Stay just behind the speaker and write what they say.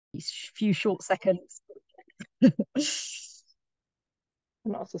these few short seconds. I'm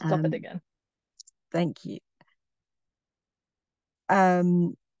also stop it again. Thank you.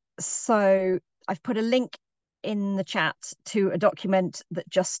 So I've put a link in the chat to a document that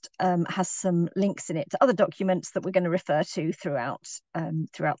just has some links in it to other documents that we're going to refer to throughout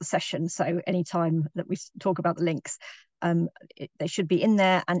the session. So anytime that we talk about the links, they should be in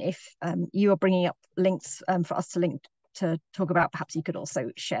there. And if you are bringing up links for us to talk about, perhaps you could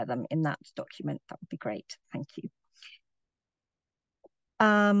also share them in that document. That would be great. Thank you.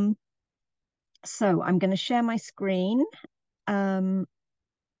 So I'm going to share my screen.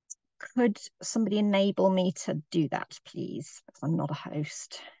 Could somebody enable me to do that, please? Because I'm not a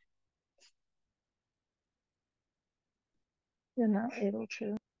host. You're not able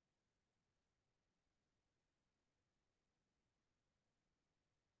to.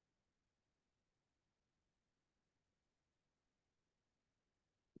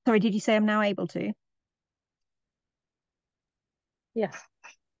 Sorry, did you say I'm now able to? Yes.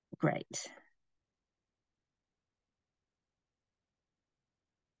 Great.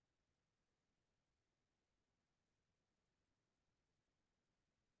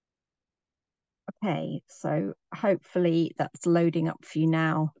 Okay, so hopefully that's loading up for you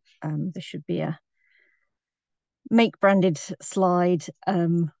now. There should be a make branded slide. If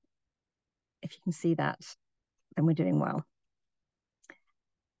you can see that, then we're doing well.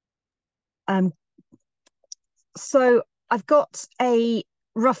 So I've got a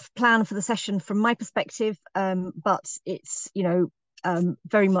rough plan for the session from my perspective, but it's,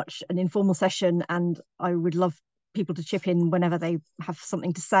 very much an informal session, and I would love people to chip in whenever they have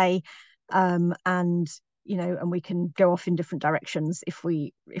something to say, and and we can go off in different directions if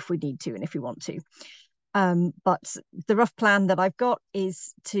we need to and if we want to. But the rough plan that I've got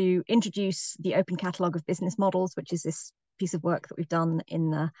is to introduce the Open Catalogue of Business Models, which is this piece of work that we've done in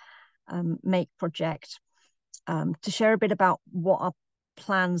the Make project, to share a bit about what our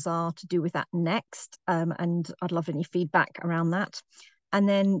plans are to do with that next. And I'd love any feedback around that. And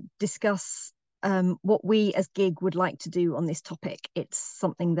then discuss what we as GIG would like to do on this topic. It's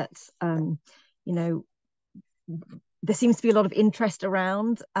something that's, there seems to be a lot of interest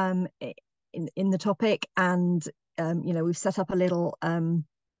around in the topic. And, we've set up a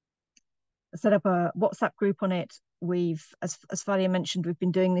WhatsApp group on it. We've, as Fadia mentioned, we've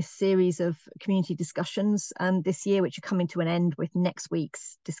been doing this series of community discussions this year, which are coming to an end with next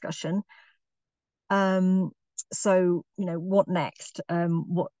week's discussion. So, what next?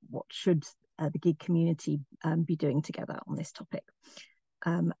 What should the GIG community be doing together on this topic?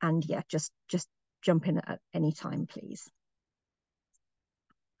 And yeah, just jump in at any time, please.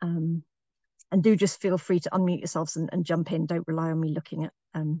 And do just feel free to unmute yourselves and jump in. Don't rely on me looking at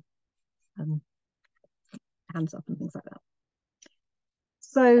hands up and things like that.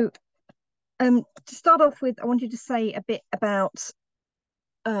 So to start off with, I wanted to say a bit about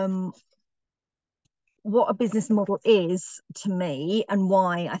what a business model is to me and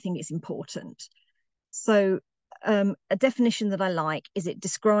why I think it's important. So a definition that I like is it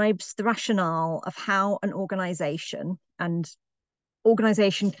describes the rationale of how an organization, and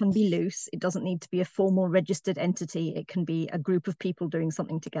organization can be loose, it doesn't need to be a formal registered entity, it can be a group of people doing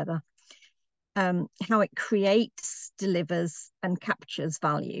something together, how it creates, delivers, and captures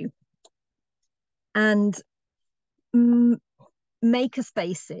value. And maker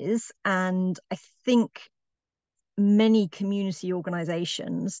spaces, and I think many community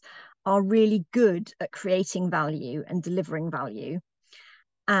organizations, are really good at creating value and delivering value,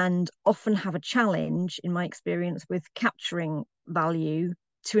 and often have a challenge, in my experience, with capturing value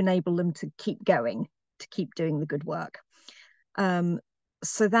to enable them to keep going, to keep doing the good work.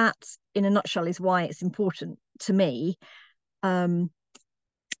 So that, in a nutshell, is why it's important to me. I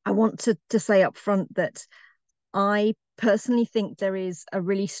want to say up front that I personally think there is a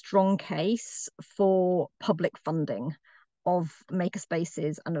really strong case for public funding of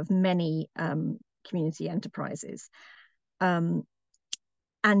makerspaces and of many community enterprises.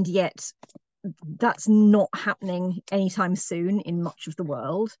 And yet that's not happening anytime soon in much of the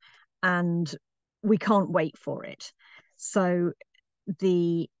world, and we can't wait for it. So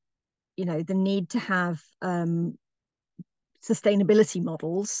the need to have sustainability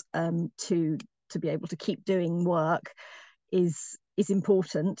models to be able to keep doing work is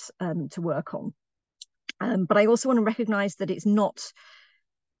important to work on. But I also want to recognize that it's not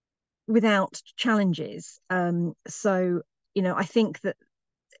without challenges. So, I think that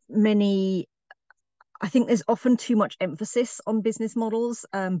I think there's often too much emphasis on business models,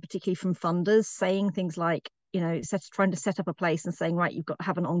 particularly from funders, saying things like, trying to set up a place and saying, right, you've got to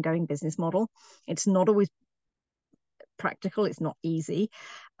have an ongoing business model. It's not always practical, it's not easy.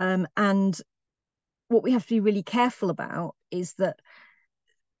 And what we have to be really careful about is that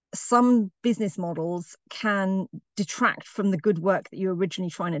some business models can detract from the good work that you're originally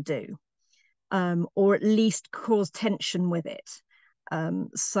trying to do, or at least cause tension with it.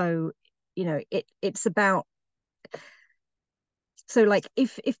 So, it's about, so like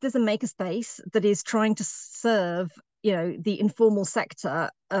if there's a makerspace that is trying to serve the informal sector,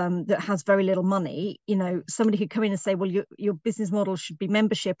 that has very little money, somebody could come in and say, well, your business model should be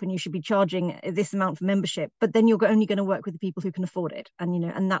membership and you should be charging this amount for membership, but then you're only going to work with the people who can afford it,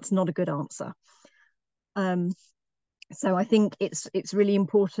 and that's not a good answer. So I think it's really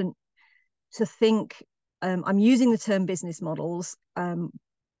important to think, I'm using the term business models,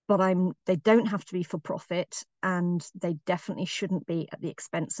 but they don't have to be for profit, and they definitely shouldn't be at the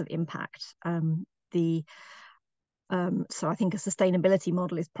expense of impact. So I think a sustainability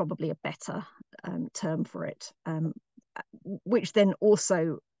model is probably a better term for it, which then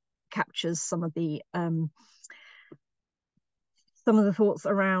also captures some of the thoughts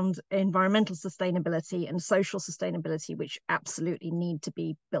around environmental sustainability and social sustainability, which absolutely need to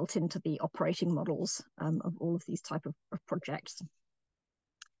be built into the operating models of all of these type of projects.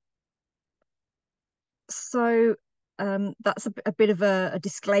 So that's a bit of a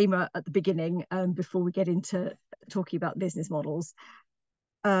disclaimer at the beginning, before we get into talking about business models.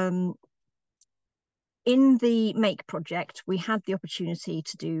 In the Make project, we had the opportunity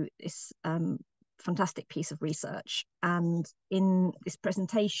to do this fantastic piece of research. And in this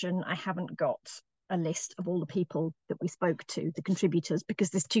presentation, I haven't got a list of all the people that we spoke to, the contributors, because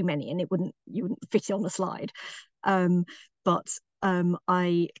there's too many and you wouldn't fit it on a slide. But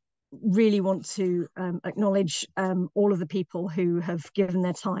I really want to acknowledge all of the people who have given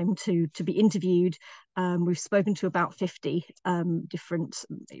their time to be interviewed. We've spoken to about 50 different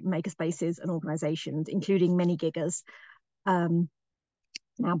makerspaces and organizations, including many giggers.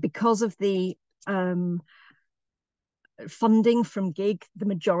 Now, because of the funding from GIG, the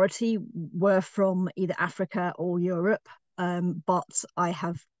majority were from either Africa or Europe, but I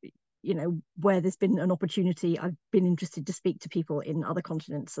have, where there's been an opportunity, I've been interested to speak to people in other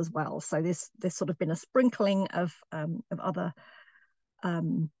continents as well. So there's sort of been a sprinkling of other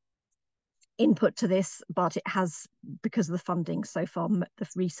input to this, but it has, because of the funding so far, the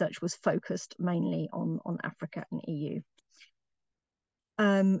research was focused mainly on Africa and EU.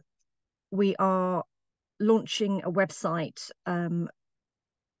 We are launching a website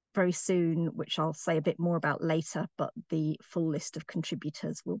very soon, which I'll say a bit more about later, but the full list of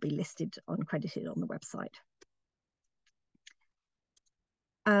contributors will be listed uncredited on the website.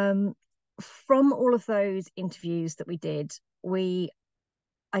 From all of those interviews that we did, we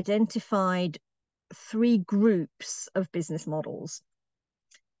identified 3 groups of business models.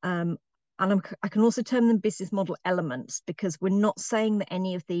 And I can also term them business model elements, because we're not saying that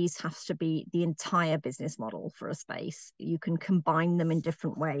any of these has to be the entire business model for a space. You can combine them in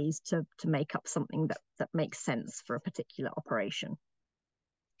different ways to make up something that makes sense for a particular operation.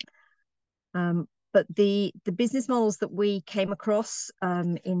 But the business models that we came across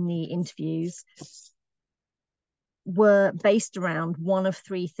in the interviews were based around one of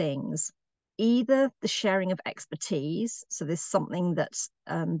 3 things. Either the sharing of expertise, so there's something that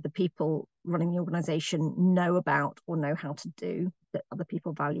the people running the organization know about or know how to do that other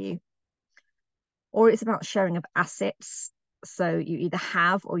people value, or it's about sharing of assets. So you either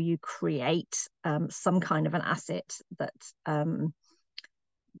have or you create some kind of an asset that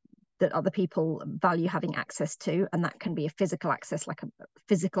other people value having access to, and that can be a physical access, like a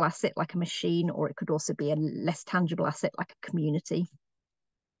physical asset like a machine, or it could also be a less tangible asset like a community.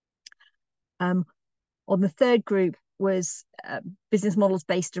 On the third group was business models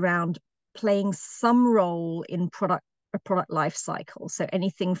based around playing some role in a product life cycle. So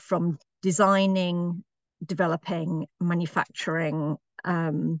anything from designing, developing, manufacturing,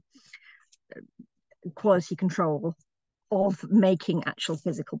 quality control of making actual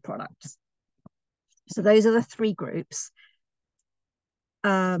physical products. So those are the 3 groups.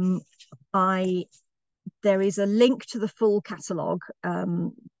 There is a link to the full catalogue,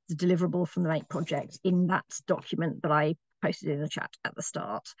 the deliverable from the Make project, in that document that I posted in the chat at the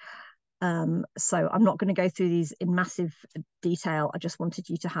start. So I'm not going to go through these in massive detail. I just wanted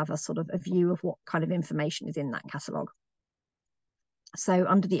you to have a sort of a view of what kind of information is in that catalogue. So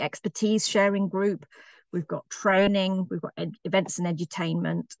under the expertise sharing group, we've got training, we've got events and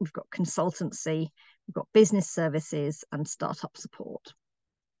edutainment, we've got consultancy, we've got business services and startup support.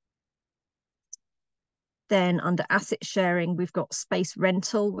 Then under asset sharing, we've got space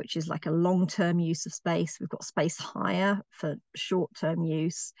rental, which is like a long-term use of space. We've got space hire for short-term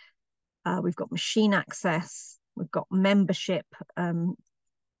use. We've got machine access. We've got membership,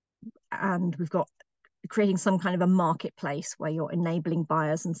 and we've got creating some kind of a marketplace where you're enabling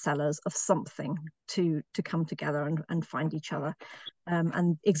buyers and sellers of something to come together and find each other.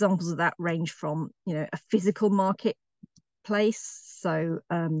 And examples of that range from, you know, a physical marketplace. So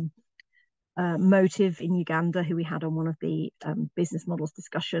Motive in Uganda, who we had on one of the business models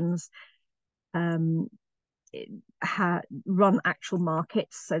discussions, run actual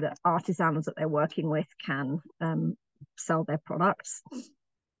markets so that artisans that they're working with can sell their products.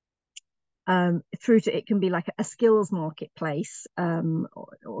 Through to it can be like a skills marketplace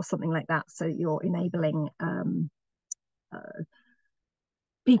or something like that. So you're enabling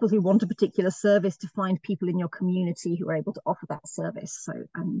people who want a particular service to find people in your community who are able to offer that service. So,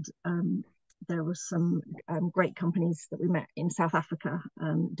 and there were some great companies that we met in South Africa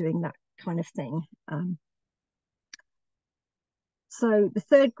doing that kind of thing. So the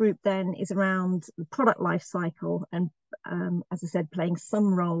third group then is around the product life cycle, and as I said, playing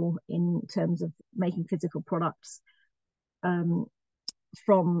some role in terms of making physical products,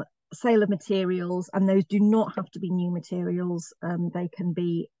 from sale of materials, and those do not have to be new materials. They can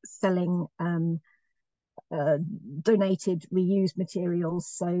be selling donated, reused materials.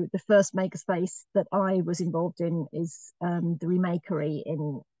 So the first makerspace that I was involved in is the Remakery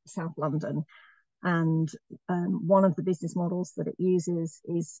in South London. And one of the business models that it uses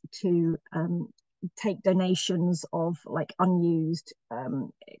is to take donations of like unused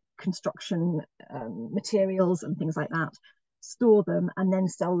construction materials and things like that, store them, and then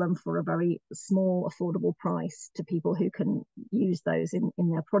sell them for a very small, affordable price to people who can use those in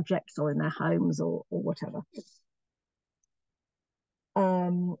their projects or in their homes or whatever.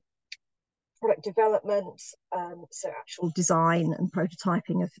 Product development, so actual design and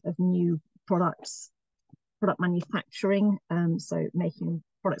prototyping of new products. Product manufacturing, so making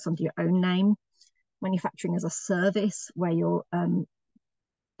products under your own name. Manufacturing as a service, where you're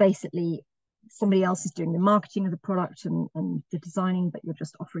basically somebody else is doing the marketing of the product and the designing, but you're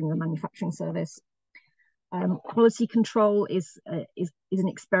just offering the manufacturing service. Quality control is an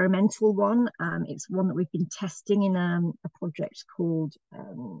experimental one. It's one that we've been testing in a project called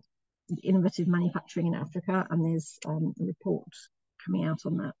Innovative Manufacturing in Africa, and there's a report coming out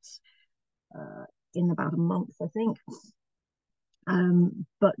on that in about a month, I think.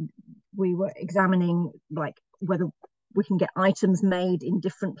 But we were examining like whether we can get items made in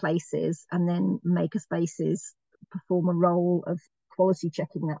different places and then maker spaces perform a role of quality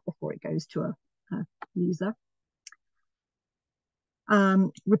checking that before it goes to a user.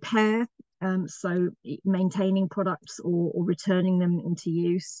 Repair, so maintaining products or returning them into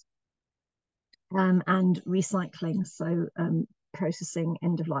use. And recycling, so processing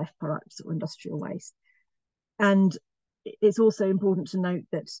end-of-life products or industrial waste. And it's also important to note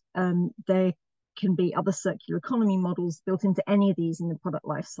that there can be other circular economy models built into any of these in the product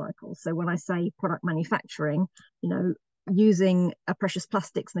life cycle. So when I say product manufacturing, you know, using a precious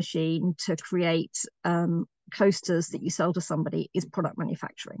plastics machine to create coasters that you sell to somebody is product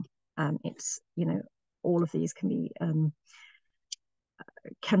manufacturing. It's, you know, all of these can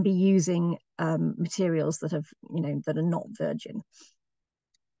be using materials that have, you know, that are not virgin.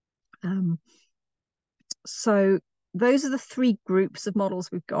 So those are the three groups of models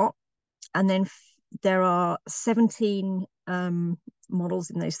we've got. And then there are 17 models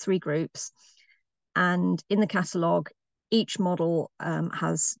in those three groups. And in the catalogue, each model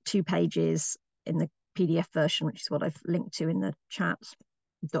has 2 pages in the PDF version, which is what I've linked to in the chat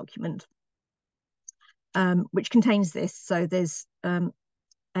document, which contains this. So there's an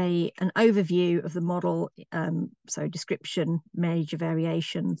overview of the model, so description, major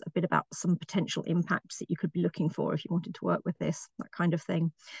variations, a bit about some potential impacts that you could be looking for if you wanted to work with this, that kind of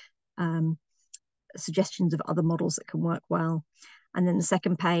thing. Suggestions of other models that can work well. And then the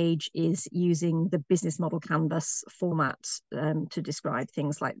second page is using the business model canvas format to describe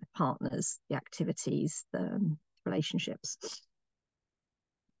things like the partners, the activities, the relationships.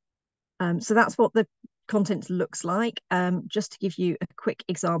 So that's what the content looks like. Just to give you a quick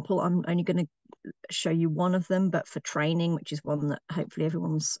example, I'm only going to show you one of them, but for training, which is one that hopefully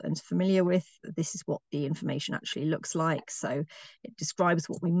everyone's familiar with, this is what the information actually looks like. So it describes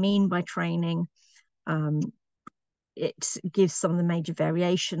what we mean by training. It gives some of the major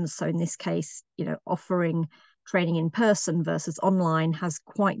variations. So in this case, you know, offering training in person versus online has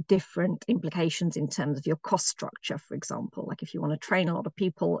quite different implications in terms of your cost structure, for example. Like if you want to train a lot of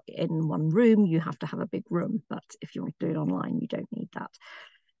people in one room, you have to have a big room. But if you want to do it online, you don't need that.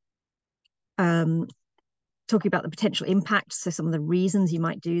 Talking about the potential impacts, so some of the reasons you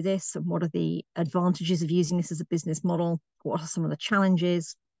might do this, and what are the advantages of using this as a business model, what are some of the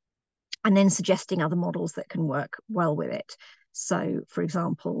challenges, and then suggesting other models that can work well with it. So, for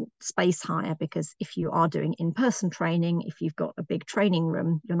example, space hire, because if you are doing in-person training, if you've got a big training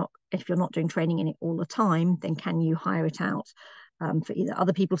room, if you're not doing training in it all the time, then can you hire it out for either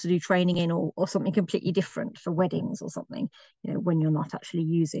other people to do training in, or something completely different for weddings or something, when you're not actually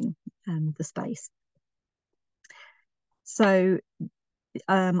using the space. So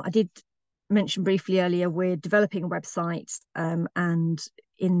I did mention briefly earlier, we're developing a website, and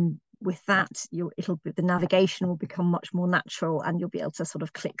with that, the navigation will become much more natural, and you'll be able to sort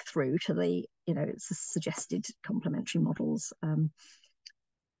of click through to the suggested complementary models, and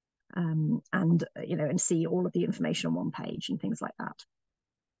see all of the information on one page and things like that.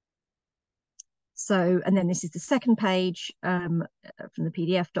 So, and then this is the second page from the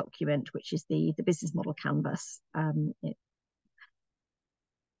PDF document, which is the business model canvas. And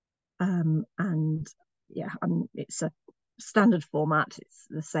yeah, it's a standard format. It's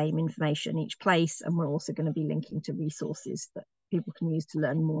the same information each place, and we're also going to be linking to resources that people can use to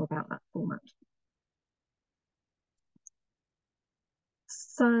learn more about that format.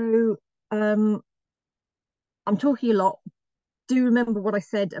 So I'm talking a lot. Do remember what I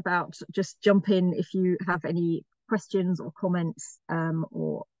said about just jump in if you have any questions or comments,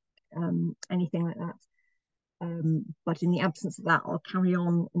 or anything like that. But in the absence of that, I'll carry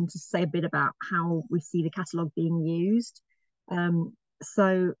on and just say a bit about how we see the catalogue being used.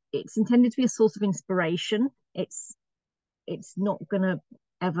 So it's intended to be a source of inspiration. It's not going to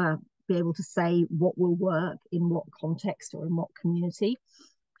ever be able to say what will work in what context or in what community,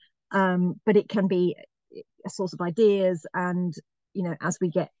 but it can be a source of ideas. And as we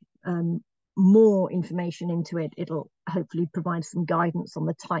get more information into it, it'll hopefully provide some guidance on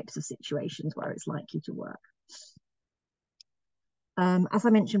the types of situations where it's likely to work. As I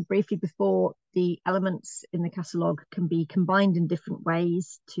mentioned briefly before, the elements in the catalogue can be combined in different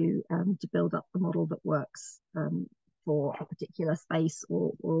ways to build up the model that works for a particular space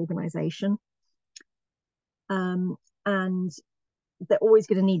or organisation. And they're always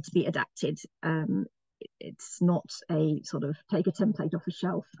going to need to be adapted. It's not a sort of take a template off a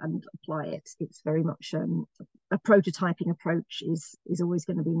shelf and apply it. It's very much a prototyping approach is always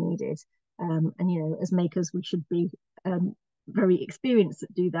going to be needed. And as makers, we should be very experienced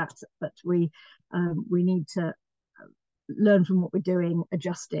at do that, but we need to learn from what we're doing,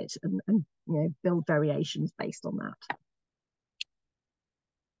 adjust it, and build variations based on that.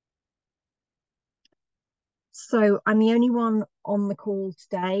 So I'm the only one on the call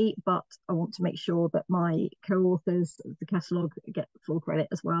today, but I want to make sure that my co-authors of the catalogue get full credit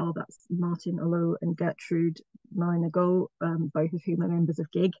as well. That's Martin Olo and Gertrude Marinago, both of whom are members of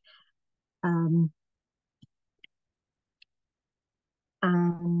GIG.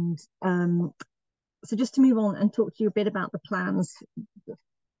 So just to move on and talk to you a bit about the plans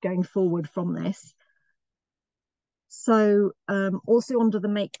going forward from this. So also under the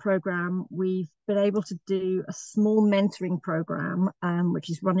MAKE programme, we've been able to do a small mentoring programme, which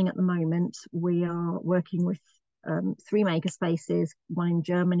is running at the moment. We are working with 3 makerspaces, one in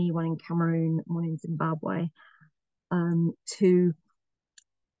Germany, one in Cameroon, one in Zimbabwe, to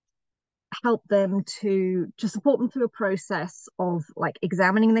help them to support them through a process of like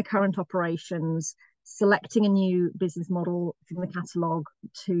examining their current operations, selecting a new business model from the catalogue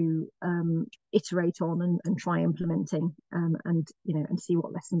to iterate on and try implementing, and see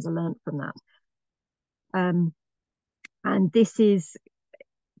what lessons are learned from that. And this is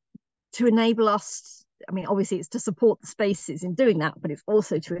to enable us, obviously it's to support the spaces in doing that, but it's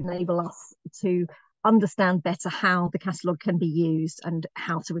also to enable us to understand better how the catalogue can be used and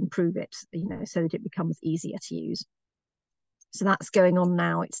how to improve it, so that it becomes easier to use. So that's going on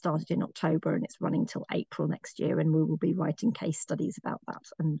now. It started in October and it's running till April next year, and we will be writing case studies about that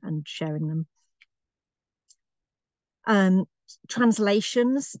and sharing them.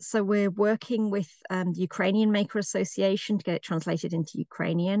 Translations. So we're working with the Ukrainian Maker Association to get it translated into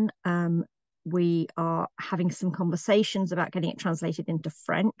Ukrainian. We are having some conversations about getting it translated into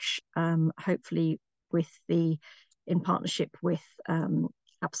French, hopefully in partnership with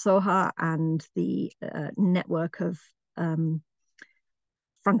APSOHA and the network of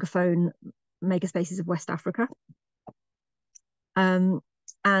Francophone makerspaces of West Africa.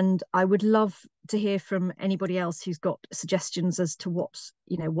 And I would love to hear from anybody else who's got suggestions as to what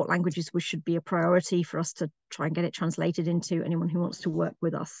languages should be a priority for us to try and get it translated into. Anyone who wants to work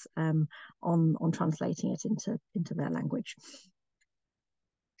with us on translating it into their language.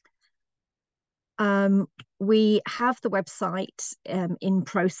 We have the website in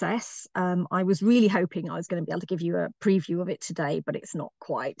process. I was really hoping I was going to be able to give you a preview of it today, but it's not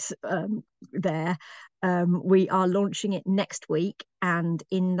quite there. We are launching it next week, and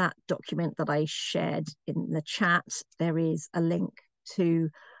in that document that I shared in the chat, there is a link to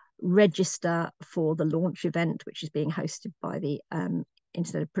register for the launch event, which is being hosted by the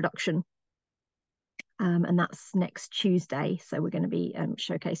Internet of Production. And that's next Tuesday. So we're going to be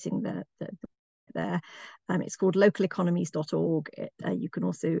showcasing the there. It's called localeconomies.org. You can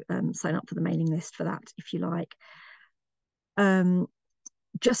also sign up for the mailing list for that if you like.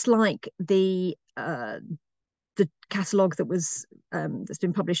 Just like the catalogue that was that's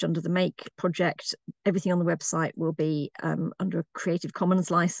been published under the Make project, everything on the website will be under a Creative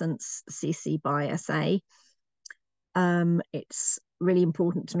Commons license, CC by SA. It's really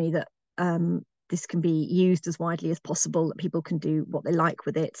important to me that this can be used as widely as possible, that people can do what they like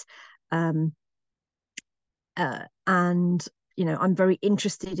with it. And I'm very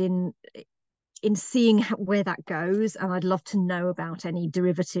interested in seeing where that goes, and I'd love to know about any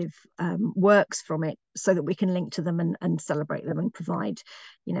derivative works from it so that we can link to them and celebrate them and provide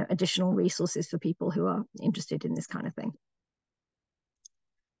additional resources for people who are interested in this kind of thing.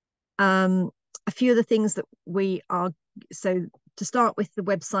 A few of the things that we are, so to start with, the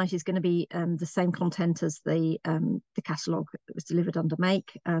website is going to be the same content as the catalogue that was delivered under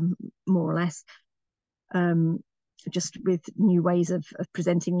Make, more or less. Just with new ways of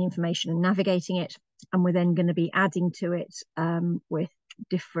presenting the information and navigating it. And we're then going to be adding to it with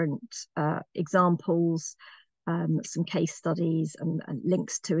different examples, some case studies and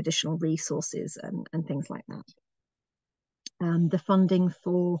links to additional resources and things like that. The funding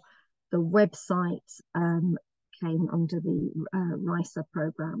for the website came under the RISA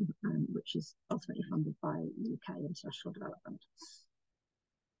programme, which is ultimately funded by UK International Development.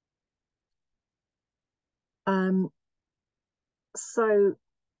 So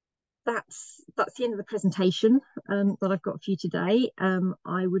that's the end of the presentation that I've got for you today.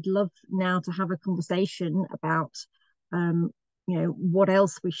 I would love now to have a conversation about what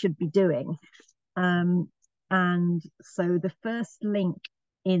else we should be doing. And so the first link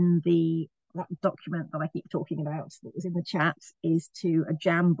in that document that I keep talking about that was in the chat is to a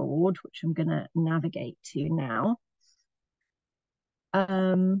Jamboard, which I'm going to navigate to now.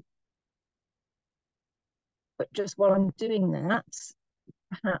 But just while I'm doing that,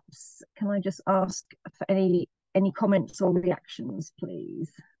 perhaps can I just ask for any comments or reactions,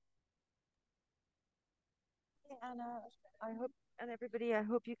 please? Hey, Anna, I hope, and everybody, I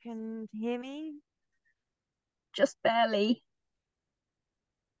hope you can hear me. Just barely.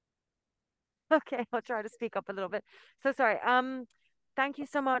 Okay, I'll try to speak up a little bit. So sorry. Thank you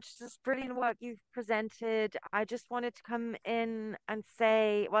so much. Just brilliant work you've presented. I just wanted to come in and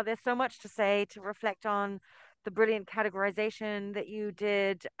say, well, there's so much to say, to reflect on the brilliant categorization that you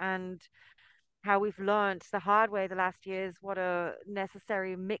did and how we've learned the hard way the last years what a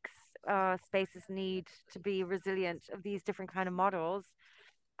necessary mix spaces need to be resilient of these different kind of models.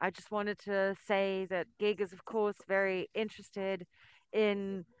 I just wanted to say that GIG is, of course, very interested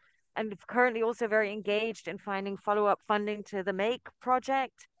in and currently also very engaged in finding follow-up funding to the Make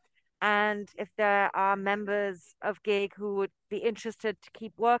project. And if there are members of GIG who would be interested to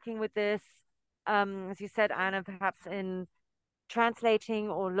keep working with this, as you said, Anna, perhaps in translating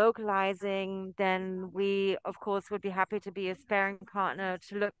or localizing, then we, of course, would be happy to be a sparing partner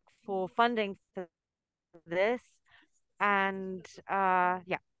to look for funding for this. And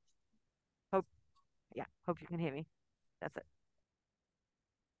hope you can hear me. That's it.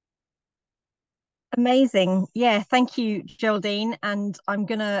 Amazing. Yeah, thank you, Geraldine. And I'm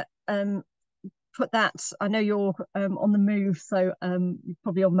gonna put that, I know you're on the move, so you're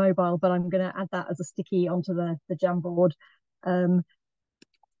probably on mobile, but I'm gonna add that as a sticky onto the Jamboard.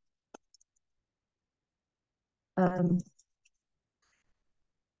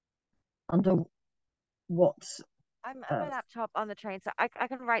 Under what? I'm at my laptop on the train, so I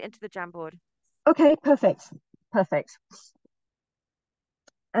can write into the Jamboard. Okay, perfect.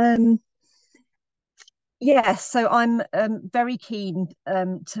 Yeah, so I'm very keen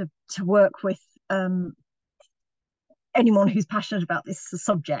to work with anyone who's passionate about this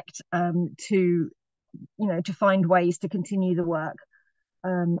subject to find ways to continue the work,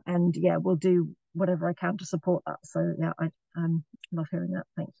 and yeah, we'll do whatever I can to support that. So yeah, I love hearing that.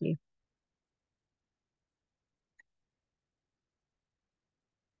 Thank you.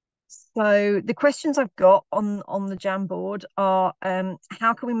 So the questions I've got on the Jamboard are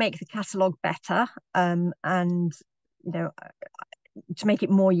how can we make the catalogue better, and to make it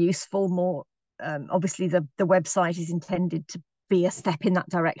more useful, more obviously the website is intended be a step in that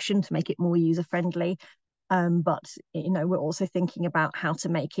direction to make it more user friendly. But we're also thinking about how to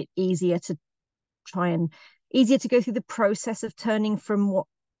make it easier to go through the process of turning from what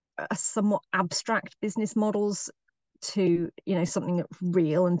are somewhat abstract business models to something that's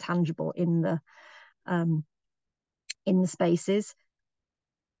real and tangible in the spaces.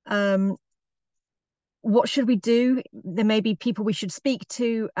 What should we do? There may be people we should speak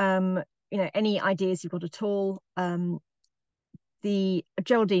to. Any ideas you've got at all?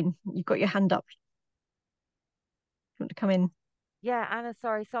 Geraldine, you've got your hand up. You want to come in? Yeah, Anna,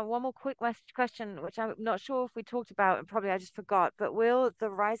 sorry. So one more quick question, which I'm not sure if we talked about, and probably I just forgot, but will the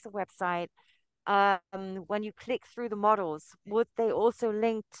RISA website, when you click through the models, would they also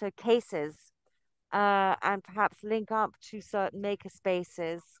link to cases, and perhaps link up to certain maker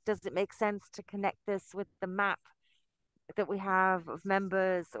spaces? Does it make sense to connect this with the map that we have of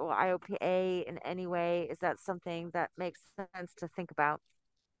members or IOPA in any way? Is that something that makes sense to think about?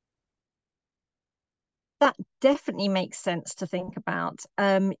 That definitely makes sense to think about.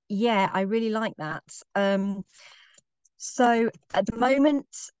 Yeah, I really like that. So at the moment,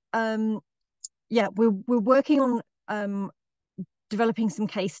 yeah, we're working on developing some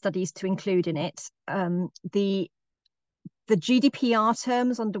case studies to include in it. The GDPR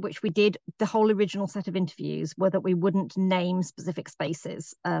terms under which we did the whole original set of interviews were that we wouldn't name specific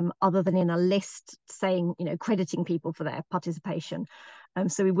spaces, other than in a list saying, crediting people for their participation.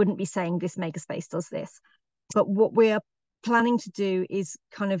 So we wouldn't be saying this makerspace does this. But what we're planning to do is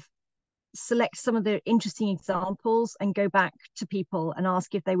kind of select some of the interesting examples and go back to people and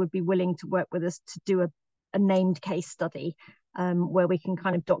ask if they would be willing to work with us to do a named case study, where we can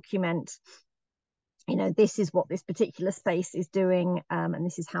kind of document, this is what this particular space is doing, and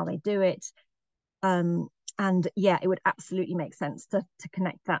this is how they do it. And yeah, it would absolutely make sense to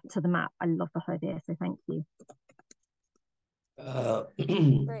connect that to the map. I love that idea, so thank you.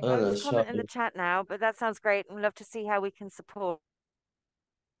 Great. I'll just comment in the chat now, but that sounds great, and we'd love to see how we can support.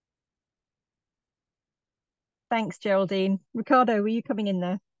 Thanks, Geraldine. Ricardo, were you coming in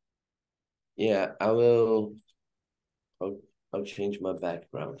there? Yeah, I will. I'll change my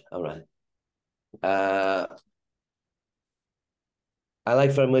background. All right. I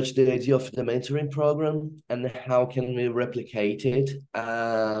like very much the idea of the mentoring program and how can we replicate it.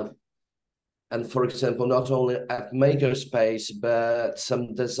 And for example, not only at Makerspace, but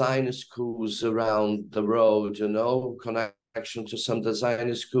some design schools around the road, connection to some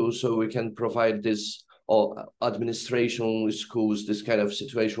design schools, so we can provide this, or administration schools, this kind of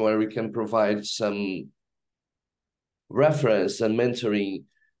situation where we can provide some reference and mentoring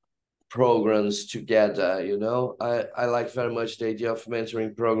programs together. I like very much the idea of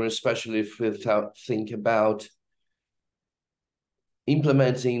mentoring programs, especially if we think about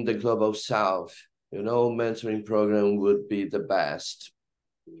implementing the Global South. Mentoring program would be the best,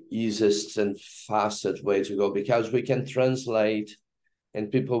 easiest and fastest way to go, because we can translate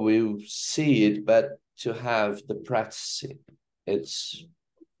and people will see it, but to have the practice, it's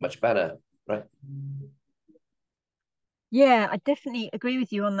much better, right? Yeah, I definitely agree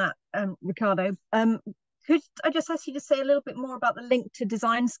with you on that, Ricardo. Could I just ask you to say a little bit more about the link to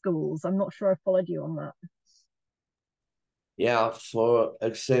design schools? I'm not sure I followed you on that. Yeah, for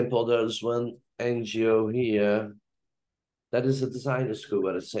example, there's one NGO here that is a design school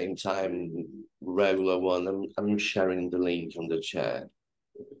at the same time, regular one. I'm sharing the link on the chat.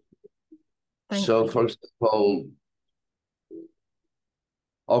 Thank so, you. For example,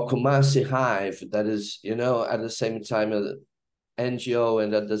 Okumasi Hive, that is, at the same time, an NGO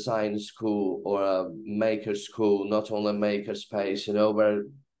and a design school or a maker school, not only a maker space, where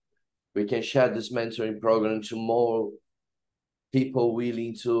we can share this mentoring program to more people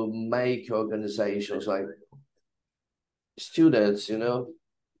willing to make organizations, like students, student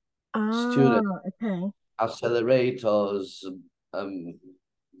Okay. accelerators,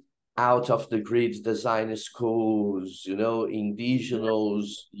 out of the grid design schools,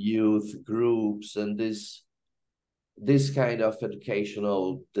 indigenous youth groups, and this kind of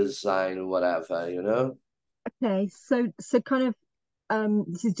educational design, whatever. Okay, so kind of,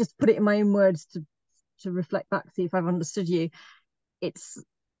 this is just put it in my own words to reflect back, see if I've understood you. It's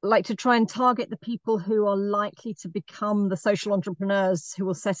like to try and target the people who are likely to become the social entrepreneurs who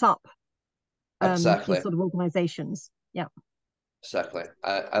will set up Exactly. these sort of organizations. Yeah. Exactly.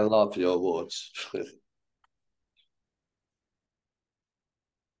 I love your words.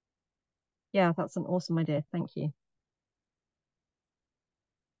 Yeah, that's an awesome idea. Thank you.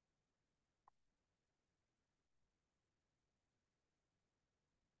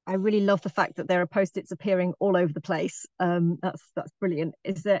 I really love the fact that there are post-its appearing all over the place. That's brilliant.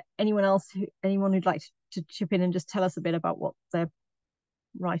 Is there anyone else anyone who'd like to to chip in and just tell us a bit about what they're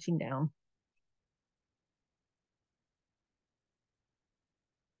writing down.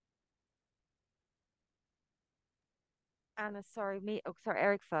 Anna, sorry, me. Oh, sorry,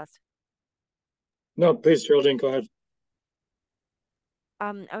 Eric first. No, please, Geraldine, go ahead.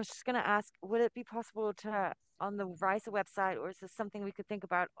 I was just going to ask, would it be possible to, on the RISA website, or is this something we could think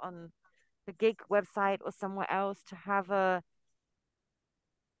about on the gig website or somewhere else, to have a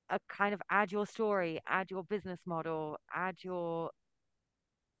kind of add your story, add your business model, add your,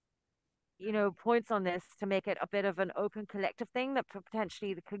 points on this, to make it a bit of an open collective thing that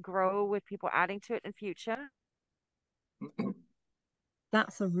potentially could grow with people adding to it in future?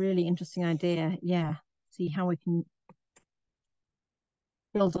 That's a really interesting idea. Yeah. See how we can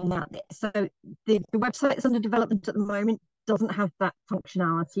build on that. So the website is under development at the moment, doesn't have that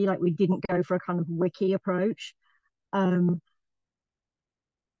functionality. Like, we didn't go for a kind of wiki approach. I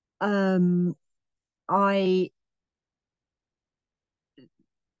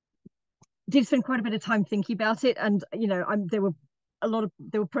did spend quite a bit of time thinking about it, and there were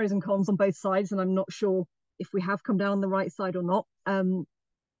pros and cons on both sides, and I'm not sure if we have come down on the right side or not.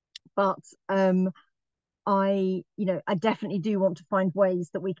 But I definitely do want to find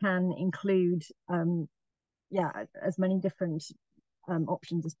ways that we can include as many different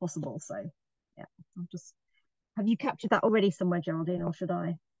options as possible. So yeah, have you captured that already somewhere, Geraldine, or should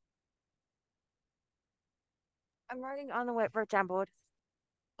I? I'm writing on the web Jamboard.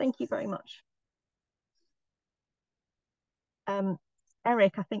 Thank you very much.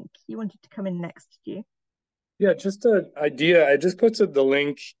 Eric, I think you wanted to come in next, did you? Yeah, just an idea. I just put the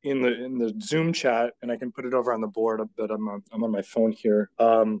link in the Zoom chat, and I can put it over on the board. But I'm on my phone here.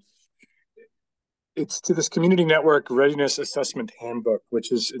 It's to this Community Network Readiness Assessment Handbook,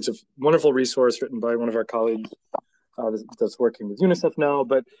 it's a wonderful resource written by one of our colleagues that's working with UNICEF now.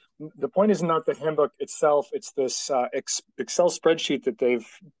 But the point is not the handbook itself. It's this Excel spreadsheet that they've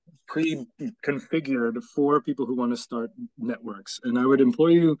pre-configured for people who want to start networks. And I would implore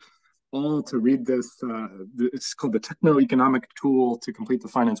you all to read this. It's called the Techno-Economic Tool to Complete the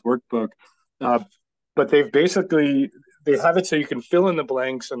Finance Workbook. But they have it so you can fill in the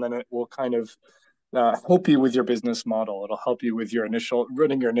blanks, and then it will kind of help you with your business model. It'll help you with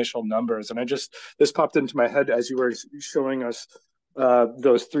running your initial numbers. And this popped into my head as you were showing us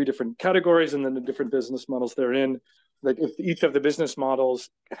those three different categories and then the different business models they're in. Like, if each of the business models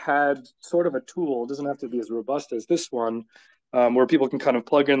had sort of a tool, it doesn't have to be as robust as this one, where people can kind of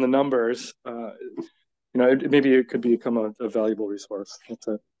plug in the numbers, maybe it could become a valuable resource. That's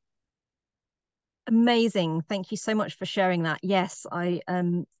it. Amazing. Thank you so much for sharing that. Yes, I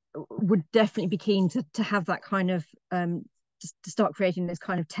would definitely be keen to have that kind of to start creating those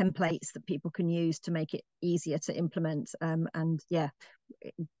kind of templates that people can use to make it easier to implement. And yeah,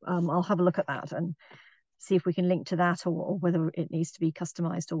 I'll have a look at that and see if we can link to that, or whether it needs to be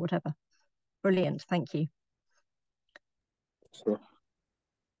customized or whatever. Brilliant. Thank you. Sure.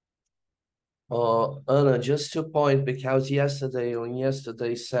 Anna, just to point, because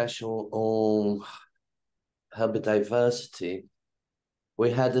yesterday's session on hub diversity, we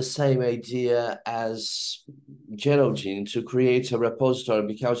had the same idea as Geraldine, to create a repository,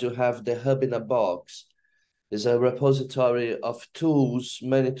 because you have the hub in a box. It's a repository of tools,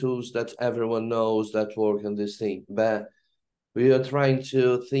 many tools that everyone knows that work on this thing. But we are trying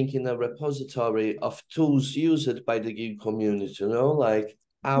to think in a repository of tools used by the gig community, like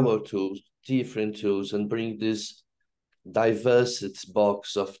our tools, different tools, and bring this diversity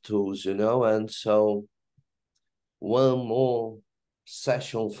box of tools, and so one more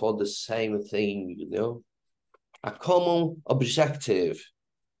session for the same thing, a common objective.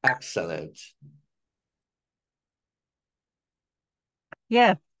 Excellent.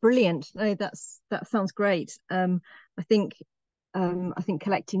 Yeah, brilliant. No, that sounds great. I think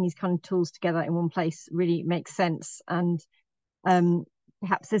collecting these kind of tools together in one place really makes sense, and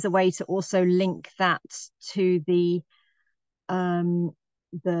perhaps there's a way to also link that to the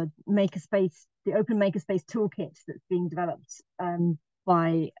makerspace, the open makerspace toolkit that's being developed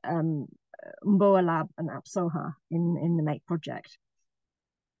by Mboa Lab and AppSoha in the Make project.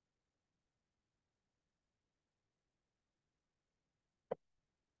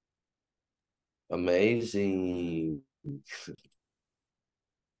 Amazing.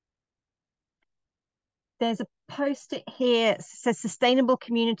 There's a post-it here, it says sustainable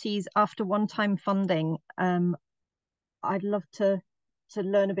communities after one-time funding. I'd love to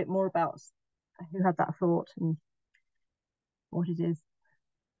learn a bit more about who had that thought and what it is.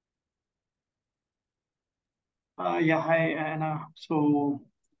 Yeah, hi Anna. So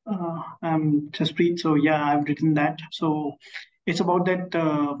I'm Jaspreet. So yeah, I've written that. So it's about that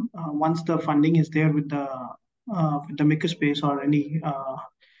once the funding is there with the makerspace or any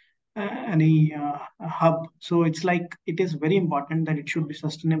hub. So it's like it is very important that it should be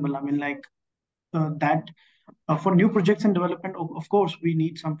sustainable. I mean, like that for new projects and development, of course, we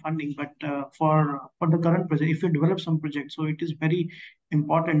need some funding. But for the current project, if you develop some project, so it is very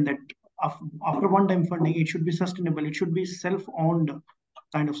important that after one-time funding, it should be sustainable. It should be self-owned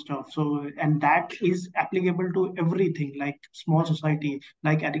kind of stuff. So, and that is applicable to everything, like small society,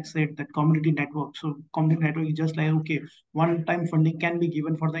 like Eric said, that community network. So, community network is just like, okay, one-time funding can be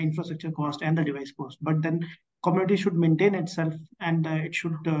given for the infrastructure cost and the device cost, but then community should maintain itself, and it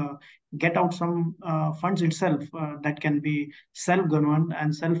should get out some funds itself that can be self-governed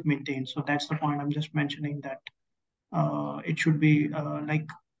and self-maintained. So that's the point I'm just mentioning, that it should be like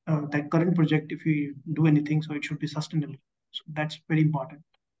that current project, if we do anything, so it should be sustainable. So that's very important.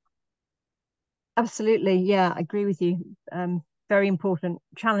 Absolutely. Yeah, I agree with you. Very important,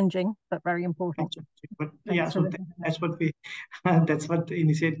 challenging, but very important. But Thanks yeah, so that's what we that's what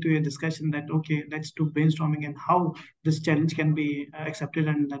initiated to a discussion, that okay, let's do brainstorming and how this challenge can be accepted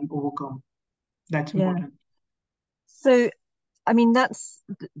and then overcome. That's important. So, I mean, that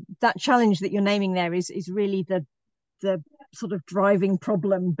challenge that you're naming there is really the sort of driving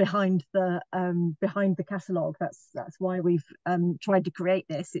problem behind the catalogue. That's why we've tried to create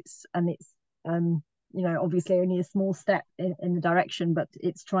this. It's you know, obviously only a small step in the direction, but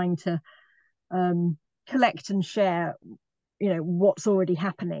it's trying to collect and share, you know, what's already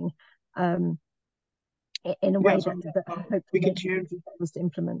happening in a way that hopefully we can share was to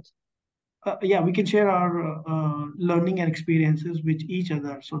implement. Yeah, we can share our learning and experiences with each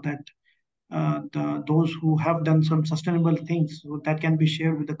other, so that those who have done some sustainable things, so that can be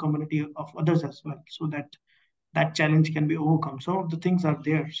shared with the community of others as well, so that that challenge can be overcome. Some of the things are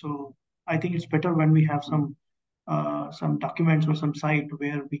there, so I think it's better when we have some documents or some site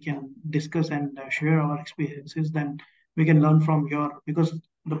where we can discuss and share our experiences. Then we can learn from your, because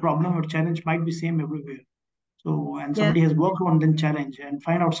the problem or challenge might be same everywhere. So, and somebody has worked on the challenge and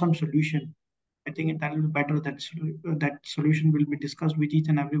find out some solution. I think that will be better, that that solution will be discussed with each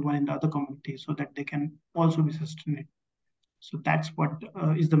and everyone in the other community, so that they can also be sustained. So that's what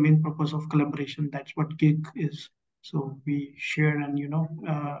is the main purpose of collaboration. That's what gig is. So we share and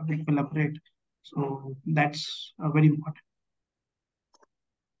we collaborate. So that's very important.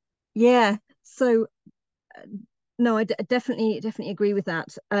 Yeah. So no, I definitely agree with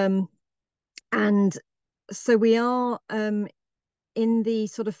that. And so we are in the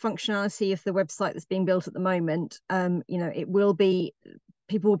sort of functionality of the website that's being built at the moment. You know, it will be,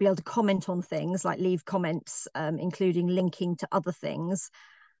 people will be able to comment on things, like leave comments, including linking to other things.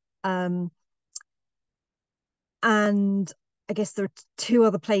 And I guess there are two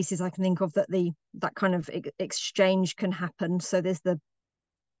other places I can think of that that kind of exchange can happen. So there's the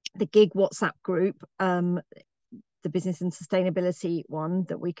gig WhatsApp group, the business and sustainability one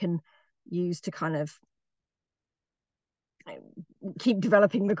that we can use to kind of keep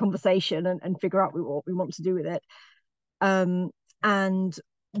developing the conversation and figure out what we want to do with it. And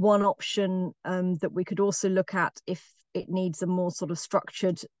one option that we could also look at, if it needs a more sort of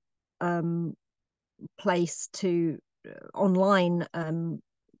structured place to online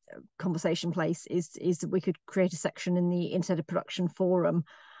conversation place, is that we could create a section in the Internet Production Forum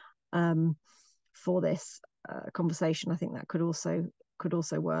for this conversation. I think that could also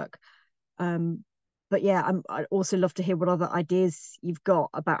work. But yeah, I'd also love to hear what other ideas you've got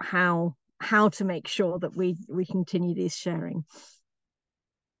about how to make sure that we continue this sharing.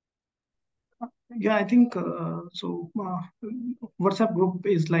 Yeah, I think so. WhatsApp group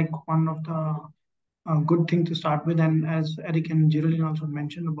is like one of the good thing to start with, and as Eric and Geraldine also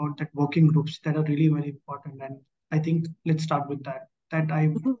mentioned about that working groups that are really very important, and I think let's start with that. That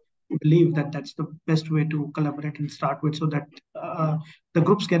I believe that that's the best way to collaborate and start with, so that the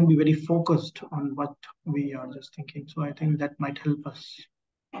groups can be very focused on what we are just thinking. So I think that might help us.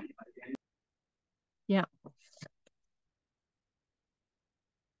 Yeah.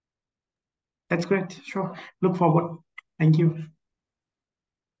 That's great. Sure. Look forward. Thank you.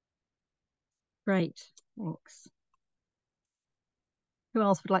 Great. Thanks. Who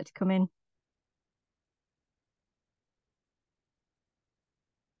else would like to come in?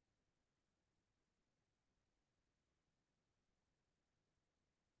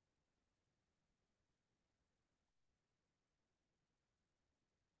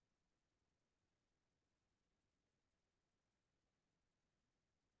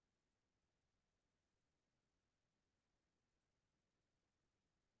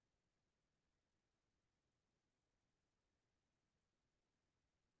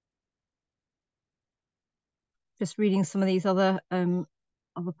 just reading some of these other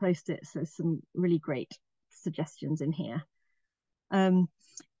post-its. There's some really great suggestions in here.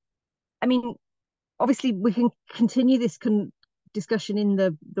 I mean, obviously we can continue this discussion in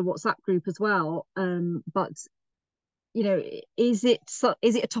the WhatsApp group as well. But you know, is it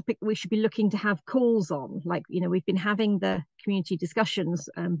a topic we should be looking to have calls on? Like, you know, we've been having the community discussions,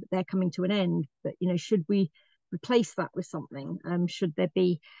 but they're coming to an end. But you know, should we replace that with something? Should there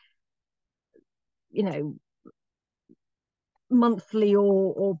be, you know, monthly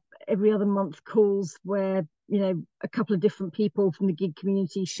or every other month calls where, you know, a couple of different people from the gig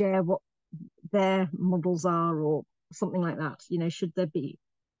community share what their models are or something like that? You know, should there be,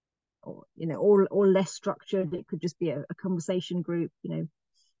 or you know, or less structured? It could just be a conversation group. You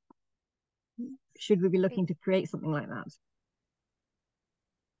know, should we be looking to create something like that?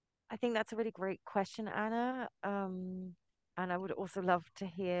 I think that's a really great question, Anna. And I would also love to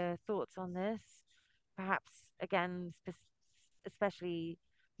hear thoughts on this. Perhaps, again, especially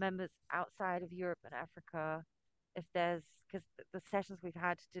members outside of Europe and Africa, if there's, because the sessions we've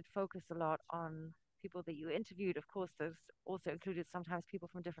had did focus a lot on people that you interviewed. Of course, those also included sometimes people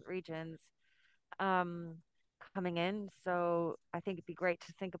from different regions coming in. So I think it'd be great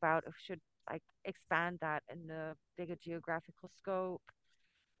to think about if should like expand that in the bigger geographical scope,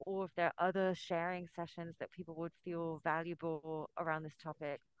 or if there are other sharing sessions that people would feel valuable around this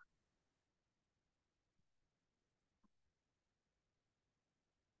topic.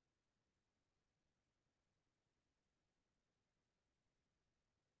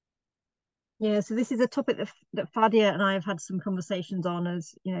 Yeah, so this is a topic that Fadia and I have had some conversations on,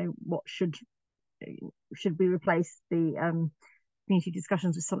 as you know, what should we replace the community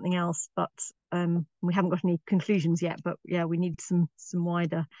discussions with something else? But we haven't got any conclusions yet. But yeah, we need some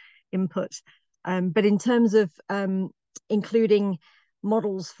wider input. But in terms of including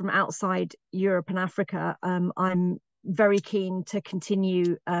models from outside Europe and Africa, I'm very keen to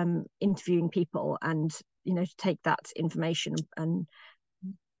continue interviewing people and, you know, to take that information and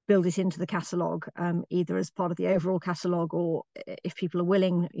build it into the catalogue, either as part of the overall catalogue or, if people are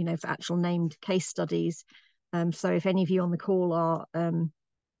willing, you know, for actual named case studies. So if any of you on the call are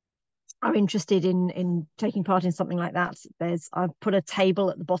interested in taking part in something like that, I've put a table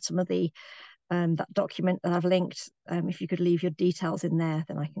at the bottom of the that document that I've linked. If you could leave your details in there,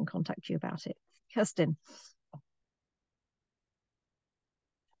 then I can contact you about it. Kirsten.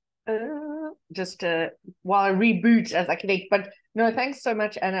 Just while I reboot as I connect, but no, thanks so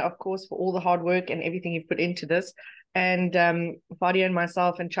much, Anna, of course, for all the hard work and everything you've put into this. And Fadia and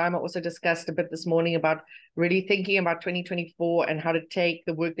myself and Chima also discussed a bit this morning about really thinking about 2024 and how to take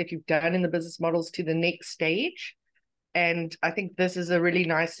the work that you've done in the business models to the next stage. And I think this is a really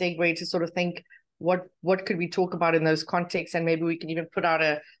nice segue to sort of think what could we talk about in those contexts, and maybe we can even put out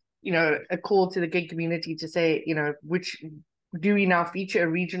a call to the gig community to say, you know, which do we now feature a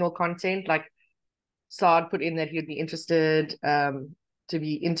regional content, like Saad put in that he'd be interested to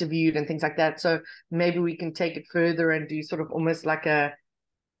be interviewed and things like that. So maybe we can take it further and do sort of almost like a,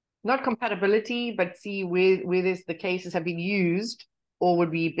 not compatibility, but see where this, the cases have been used or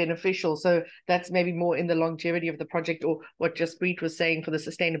would be beneficial. So that's maybe more in the longevity of the project, or what Jaspreet was saying for the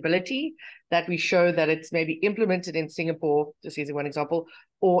sustainability, that we show that it's maybe implemented in Singapore, just using one example,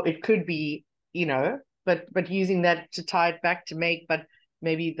 or it could be, you know, but using that to tie it back to make, but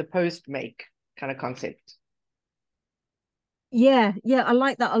maybe the post make kind of concept. Yeah, I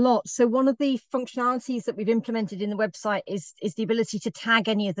like that a lot. So one of the functionalities that we've implemented in the website is the ability to tag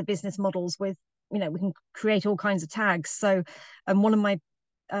any of the business models with, you know, we can create all kinds of tags. So one of my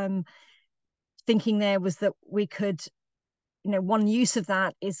thinking there was that we could, you know, one use of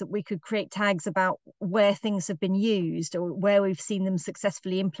that is that we could create tags about where things have been used or where we've seen them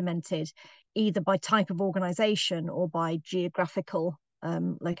successfully implemented, either by type of organization or by geographical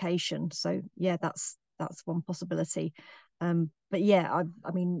location. So yeah, that's one possibility. But yeah,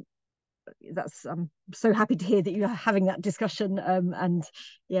 I mean, I'm so happy to hear that you're having that discussion, and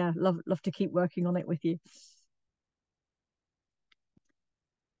yeah, love to keep working on it with you.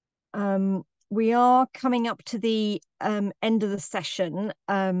 We are coming up to the end of the session.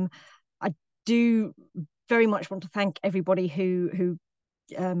 I do very much want to thank everybody who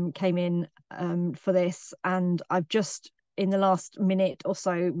came in for this, and I've just in the last minute or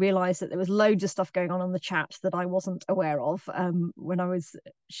so realized that there was loads of stuff going on the chat that I wasn't aware of when I was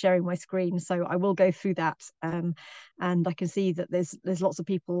sharing my screen. So I will go through that, and I can see that there's lots of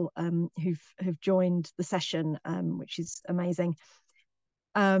people who've joined the session, which is amazing.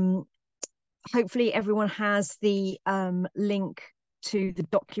 Hopefully everyone has the link to the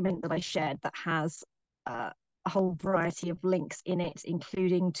document that I shared that has a whole variety of links in it,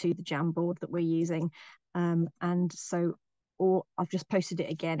 including to the Jamboard that we're using. And so, or I've just posted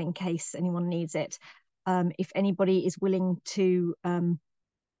it again in case anyone needs it. If anybody is willing to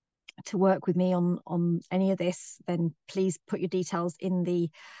work with me on any of this, then please put your details in the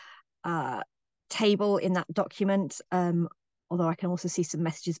table in that document. Although I can also see some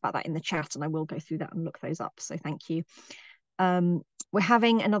messages about that in the chat, and I will go through that and look those up. So thank you. We're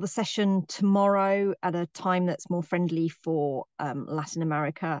having another session tomorrow at a time that's more friendly for Latin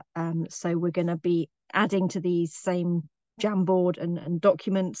America. So we're going to be adding to these same Jamboard and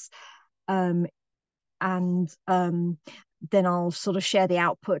documents. And then I'll sort of share the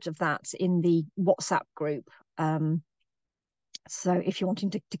output of that in the WhatsApp group. So if you're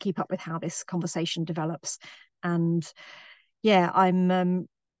wanting to keep up with how this conversation develops. And yeah, I'm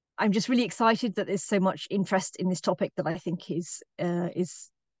just really excited that there's so much interest in this topic that I think is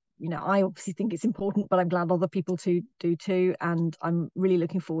I obviously think it's important, but I'm glad other people do too. And I'm really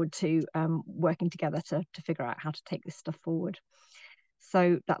looking forward to working together to figure out how to take this stuff forward.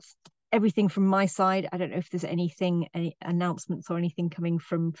 So that's everything from my side. I don't know if there's any announcements or anything coming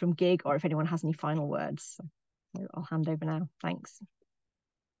from GIG, or if anyone has any final words. So I'll hand over now. Thanks.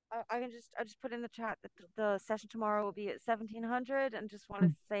 I just put in the chat that the session tomorrow will be at 1700, and just want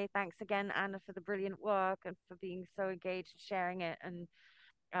to say thanks again, Anna, for the brilliant work and for being so engaged and sharing it, and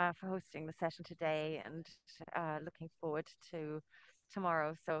for hosting the session today, and looking forward to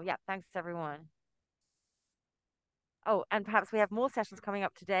tomorrow. So yeah, thanks everyone. Oh, and perhaps we have more sessions coming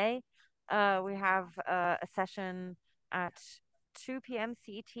up today. We have a session at 2 p.m.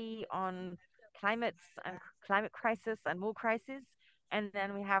 CET on climate crisis and more crises. And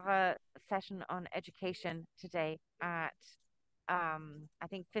then we have a session on education today at, I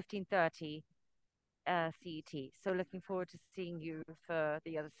think, 15:30 CET. So looking forward to seeing you for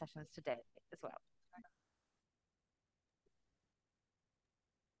the other sessions today as well.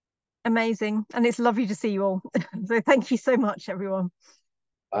 Amazing. And it's lovely to see you all. So thank you so much, everyone.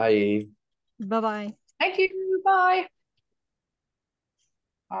 Bye. Bye-bye. Thank you. Bye.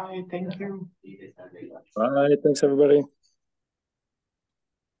 Bye. Thank you. Bye. Thanks, everybody.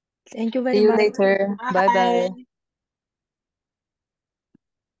 Thank you very See you much. later. Bye bye.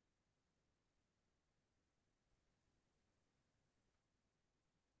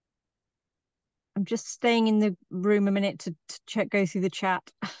 I'm just staying in the room a minute to go through the chat.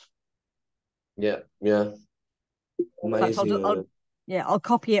 Yeah. Amazing. I'll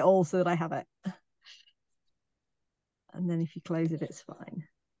copy it all so that I have it. And then if you close it, it's fine.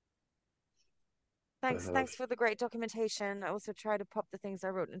 Thanks for the great documentation. I also try to pop the things I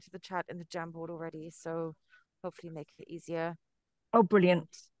wrote into the chat in the Jamboard already, so hopefully make it easier. Oh, brilliant.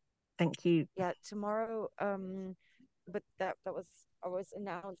 Thank you. Yeah, tomorrow, but that was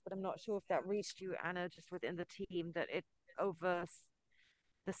announced, but I'm not sure if that reached you, Anna, just within the team, that it over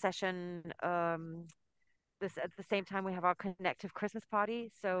the session, this at the same time we have our connective Christmas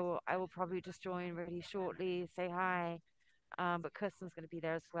party, so I will probably just join really shortly, say hi. But Kirsten's going to be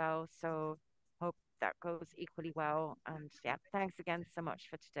there as well, so hope that goes equally well. And yeah, thanks again so much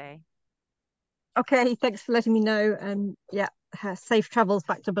for today. Okay, thanks for letting me know. And yeah, safe travels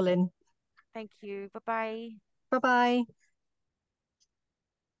back to Berlin. Thank you. Bye-bye. Bye-bye.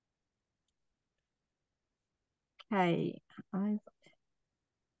 Okay, I'm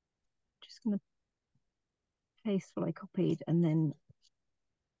just going to paste what I copied and then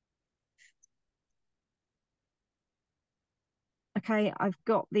okay, I've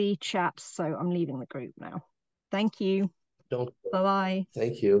got the chat, so I'm leaving the group now. Thank you. Bye-bye.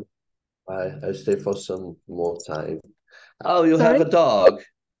 Thank you. Bye. I'll stay for some more time. Oh, you Sorry? have a dog.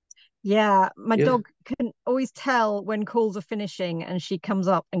 Yeah, my dog can always tell when calls are finishing, and she comes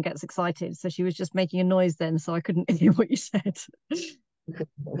up and gets excited. So she was just making a noise then, so I couldn't hear what you said.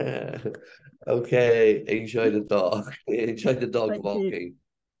 Okay, enjoy the dog. Enjoy the dog Thank walking. you.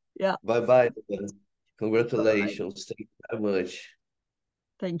 Yeah. Bye-bye. Congratulations. Thank you very much.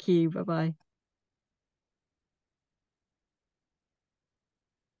 Thank you. Bye-bye.